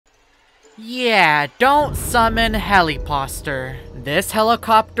Yeah, don't summon Heliposter. This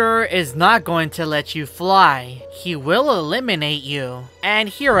helicopter is not going to let you fly. He will eliminate you. And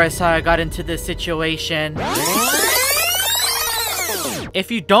here is how I got into this situation.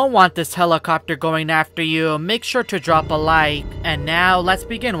 If you don't want this helicopter going after you, make sure to drop a like. And now, let's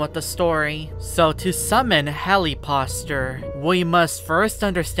begin with the story. So to summon Heliposter, we must first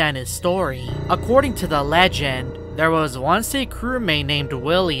understand his story. According to the legend, there was once a crewmate named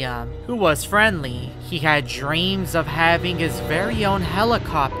William who was friendly. He had dreams of having his very own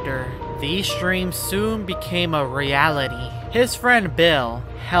helicopter. These dreams soon became a reality. His friend Bill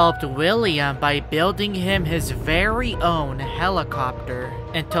helped William by building him his very own helicopter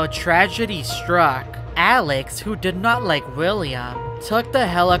until tragedy struck. Alex, who did not like William, took the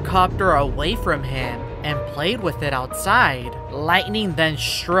helicopter away from him and played with it outside. Lightning then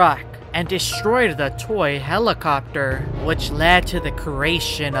struck and destroyed the toy helicopter, which led to the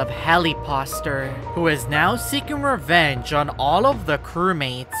creation of Heliposter, who is now seeking revenge on all of the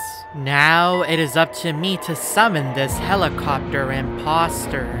crewmates. Now it is up to me to summon this helicopter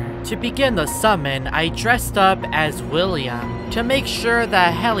imposter. To begin the summon, I dressed up as William to make sure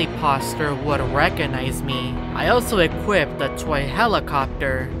that Heliposter would recognize me. I also equipped the toy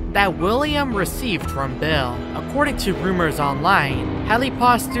helicopter that William received from Bill. According to rumors online,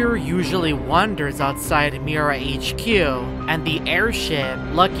 Heliposter usually wanders outside Mira HQ and the airship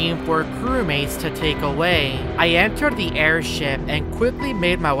looking for crewmates to take away. I entered the airship and quickly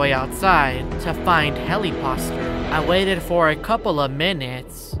made my way outside to find Heliposter. I waited for a couple of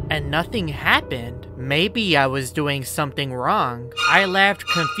minutes and nothing happened. Maybe I was doing something wrong. I left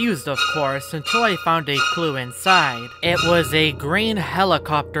confused, of course, until I found a clue inside. It was a green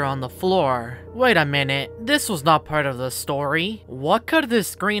helicopter on the floor. Wait a minute, this was not part of the story. What could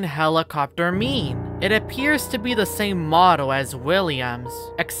this green helicopter mean? It appears to be the same model as Williams,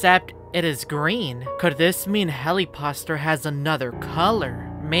 except it is green. Could this mean Heliposter has another color?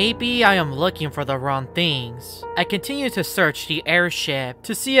 Maybe I am looking for the wrong things. I continue to search the airship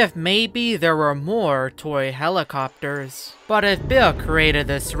to see if maybe there were more toy helicopters. But if Bill created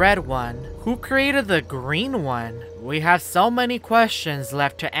this red one, who created the green one? We have so many questions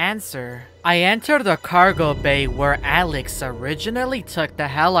left to answer. I entered the cargo bay where Alex originally took the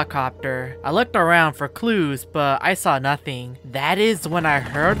helicopter. I looked around for clues, but I saw nothing. That is when I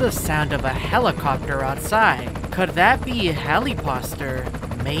heard the sound of a helicopter outside. Could that be Heliposter?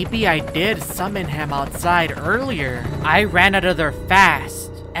 Maybe I did summon him outside earlier. I ran out of there fast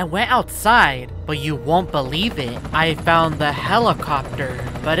and went outside, but you won't believe it. I found the helicopter,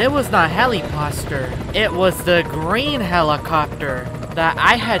 but it was not Heliposter. It was the green helicopter that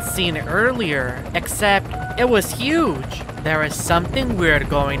I had seen earlier, except it was huge. There is something weird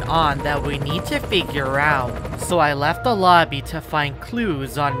going on that we need to figure out. So I left the lobby to find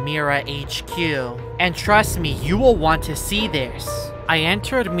clues on Mira HQ. And trust me, you will want to see this. I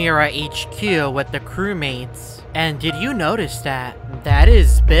entered Mira HQ with the crewmates. And did you notice that? That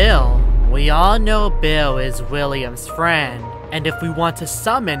is Bill. We all know Bill is William's friend. And if we want to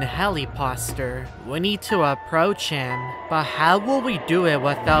summon Heliposter, we need to approach him. But how will we do it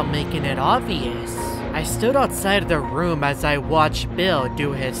without making it obvious? I stood outside the room as I watched Bill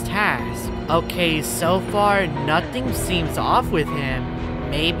do his task. Okay, so far nothing seems off with him.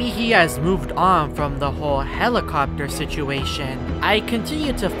 Maybe he has moved on from the whole helicopter situation. I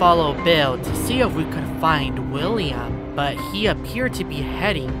continued to follow Bill to see if we could find William, but he appeared to be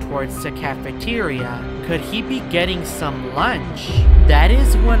heading towards the cafeteria. Could he be getting some lunch? That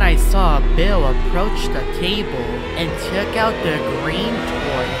is when I saw Bill approach the table and took out the green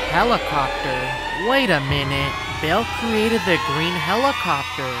toy helicopter. Wait a minute. Bill created the green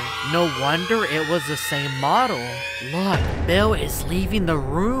helicopter. No wonder it was the same model. Look, Bill is leaving the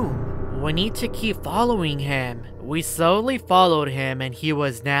room. We need to keep following him. We slowly followed him and he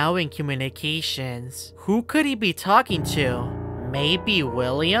was now in communications. Who could he be talking to? Maybe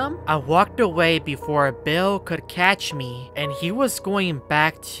William? I walked away before Bill could catch me, and he was going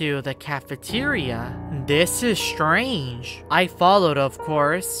back to the cafeteria. This is strange. I followed, of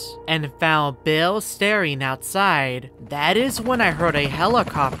course, and found Bill staring outside. That is when I heard a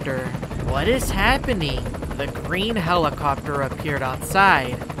helicopter. What is happening? The green helicopter appeared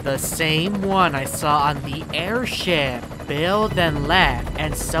outside, the same one I saw on the airship. Bill then left,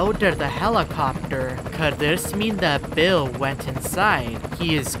 and so did the helicopter. Could this mean that Bill went inside?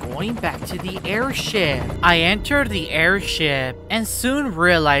 he is going back to the airship. I entered the airship and soon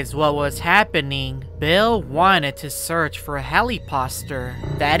realized what was happening. Bill wanted to search for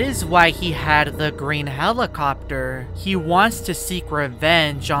Heliposter. That is why he had the green helicopter. He wants to seek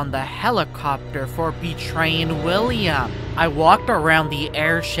revenge on the helicopter for betraying William. I walked around the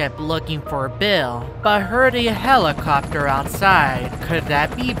airship looking for Bill, but heard a helicopter outside. Could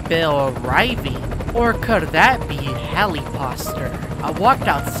that be Bill arriving? Or could that be Heliposter? I walked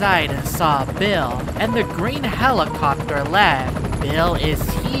outside and saw Bill, and the green helicopter left. Bill is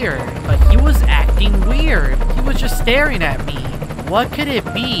here, but he was acting weird. He was just staring at me. What could it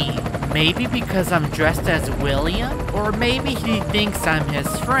be? Maybe because I'm dressed as William? Or maybe he thinks I'm his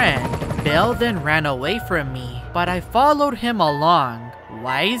friend. Bill then ran away from me, but I followed him along.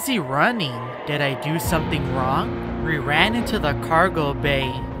 Why is he running? Did I do something wrong? We ran into the cargo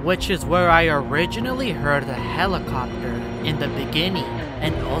bay, which is where I originally heard the helicopter in the beginning,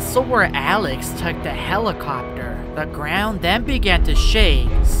 and also where Alex took the helicopter. The ground then began to shake.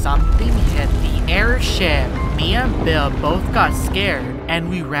 Something hit the airship. Me and Bill both got scared and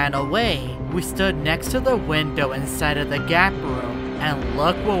we ran away. We stood next to the window inside of the gap room, and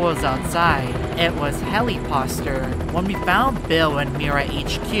look what was outside. It was Heliposter. When we found Bill and Mira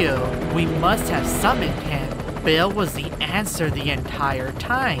HQ, we must have summoned him. Bill was the answer the entire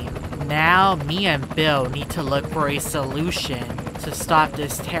time. Now me and Bill need to look for a solution to stop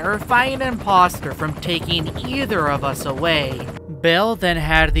this terrifying imposter from taking either of us away. Bill then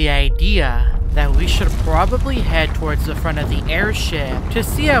had the idea that we should probably head towards the front of the airship to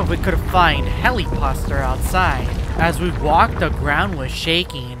see if we could find Heliposter outside. As we walked, the ground was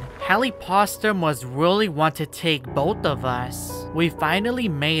shaking. Heliposter must really want to take both of us. We finally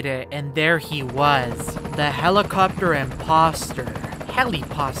made it, and there he was, the helicopter imposter.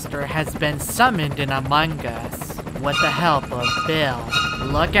 Heliposter has been summoned in among us with the help of Bill.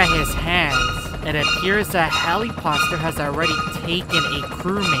 Look at his hands. It appears that Heliposter has already taken a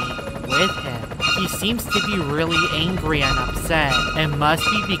crewmate with him. He seems to be really angry and upset. It must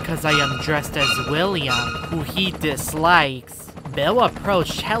be because I am dressed as William, who he dislikes. Bill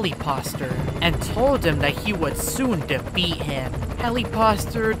approached Heliposter and told him that he would soon defeat him.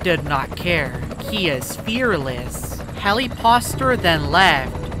 Heliposter did not care. He is fearless. Heliposter then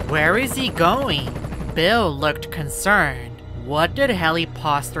left. Where is he going? Bill looked concerned. What did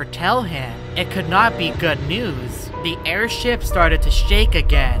Heliposter tell him? It could not be good news. The airship started to shake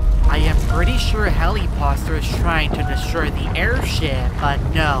again. I am pretty sure Heliposter is trying to destroy the airship, but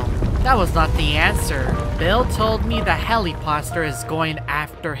no, that was not the answer. Bill told me that Heliposter is going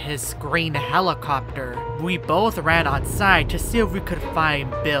after his green helicopter. We both ran outside to see if we could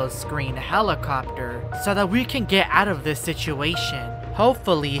find Bill's green helicopter so that we can get out of this situation.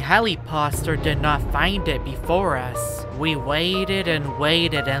 Hopefully, Heliposter did not find it before us. We waited and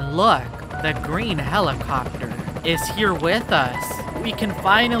waited, and look, the green helicopter is here with us. We can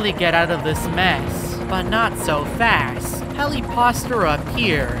finally get out of this mess, but not so fast. Heliposter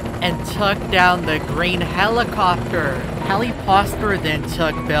appeared and took down the green helicopter. Heliposter then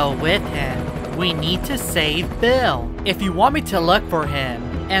took Bill with him. We need to save Bill. If you want me to look for him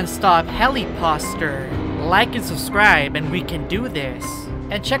and stop Heliposter, like and subscribe and we can do this.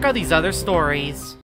 And check out these other stories.